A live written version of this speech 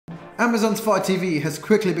Amazon's Fire TV has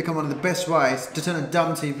quickly become one of the best ways to turn a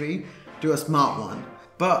dumb TV to a smart one.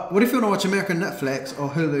 But what if you want to watch American Netflix or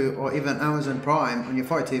Hulu or even Amazon Prime on your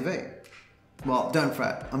Fire TV? Well, don't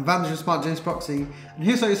fret. I'm Vams from Smart DNS Proxy, and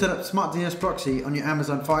here's how you set up Smart DNS Proxy on your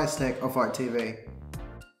Amazon Fire Stick or Fire TV.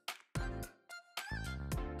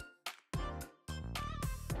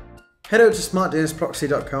 Head over to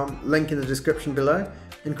smartdnsproxy.com, link in the description below,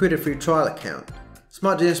 and create a free trial account.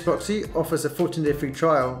 Smart DNS Proxy offers a 14-day free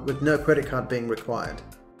trial with no credit card being required.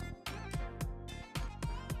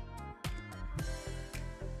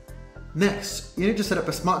 Next, you need to set up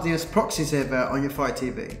a Smart DNS Proxy server on your Fire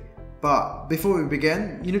TV. But before we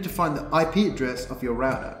begin, you need to find the IP address of your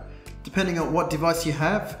router. Depending on what device you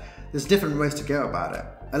have, there's different ways to go about it.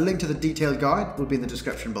 A link to the detailed guide will be in the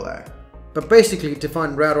description below. But basically, to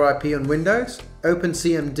find router IP on Windows, open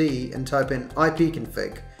CMD and type in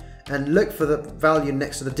ipconfig and look for the value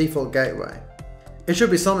next to the default gateway. It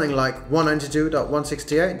should be something like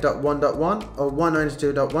 192.168.1.1 or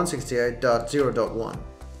 192.168.0.1.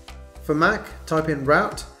 For Mac, type in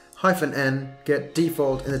route-n get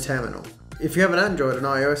default in the terminal. If you have an Android and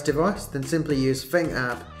iOS device, then simply use Thing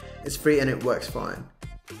app. It's free and it works fine.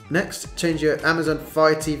 Next, change your Amazon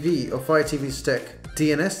Fire TV or Fire TV Stick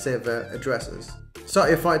DNS server addresses. Start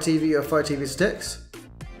your Fire TV or Fire TV Sticks,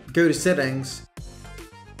 go to Settings,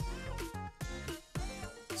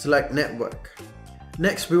 select Network.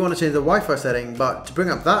 Next, we want to change the Wi-Fi setting, but to bring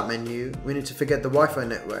up that menu, we need to forget the Wi-Fi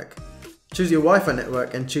network. Choose your Wi-Fi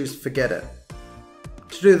network and choose Forget It.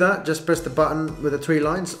 To do that, just press the button with the 3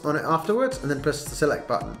 lines on it afterwards and then press the select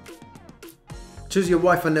button. Choose your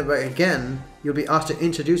Wi-Fi network again, you'll be asked to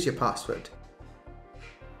introduce your password.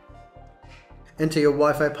 Enter your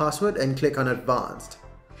Wi-Fi password and click on Advanced.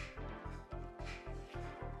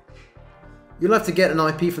 You'll have to get an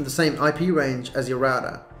IP from the same IP range as your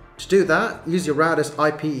router. To do that, use your router's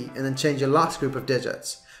IP and then change your last group of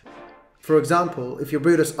digits. For example, if your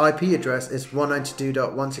router's IP address is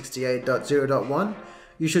 192.168.0.1,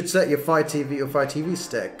 you should set your Fire TV or Fire TV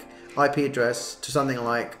Stick IP address to something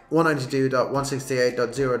like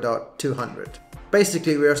 192.168.0.200.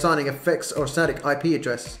 Basically, we are assigning a fixed or static IP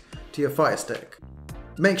address to your Fire Stick.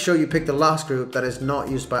 Make sure you pick the last group that is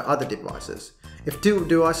not used by other devices. If 2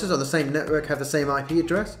 devices on the same network have the same IP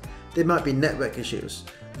address, there might be network issues.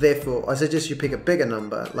 Therefore, I suggest you pick a bigger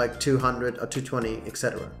number like 200 or 220,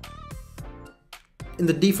 etc. In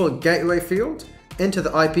the default gateway field, enter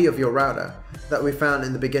the IP of your router that we found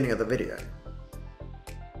in the beginning of the video.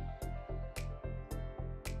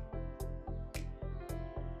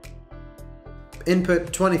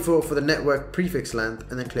 Input 24 for the network prefix length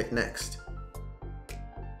and then click Next.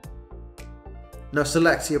 Now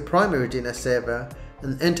select your primary DNS server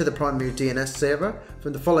and enter the primary DNS server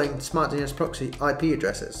from the following Smart DNS Proxy IP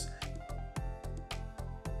addresses.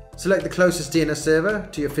 Select the closest DNS server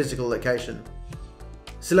to your physical location.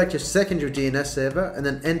 Select your secondary DNS server and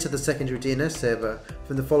then enter the secondary DNS server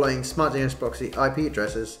from the following Smart DNS Proxy IP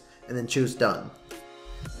addresses and then choose Done.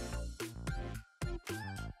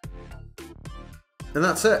 And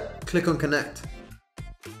that's it. Click on Connect.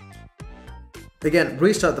 Again,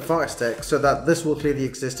 restart the Fire Stick so that this will clear the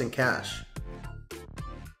existing cache.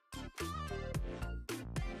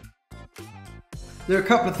 There are a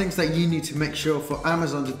couple of things that you need to make sure for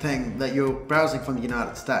Amazon to think that you're browsing from the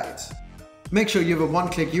United States. Make sure you have a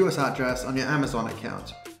one-click US address on your Amazon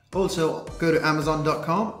account. Also, go to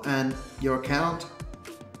amazon.com and your account,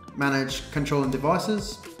 manage control and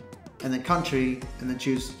devices, and then country, and then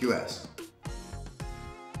choose US.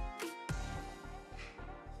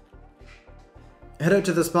 Head over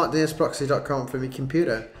to the smartdnsproxy.com from your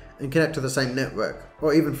computer and connect to the same network,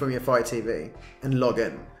 or even from your Fire TV, and log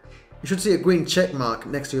in. You should see a green check mark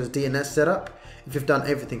next to your DNS setup if you've done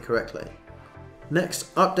everything correctly.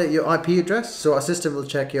 Next, update your IP address so our system will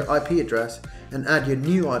check your IP address and add your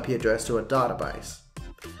new IP address to our database.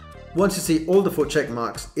 Once you see all the 4 check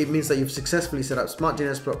marks, it means that you've successfully set up Smart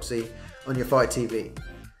DNS Proxy on your Fire TV.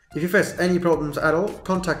 If you face any problems at all,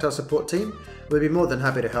 contact our support team. We'll be more than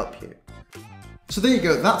happy to help you. So there you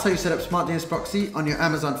go, that's how you set up Smart DNS Proxy on your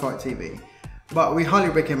Amazon Fire TV. But we highly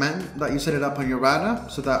recommend that you set it up on your router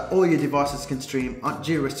so that all your devices can stream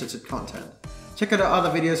geo-restricted content. Check out our other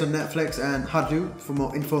videos on Netflix and Hulu for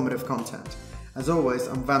more informative content. As always,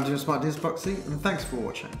 I'm Vams from Smart DNS Proxy and thanks for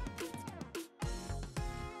watching.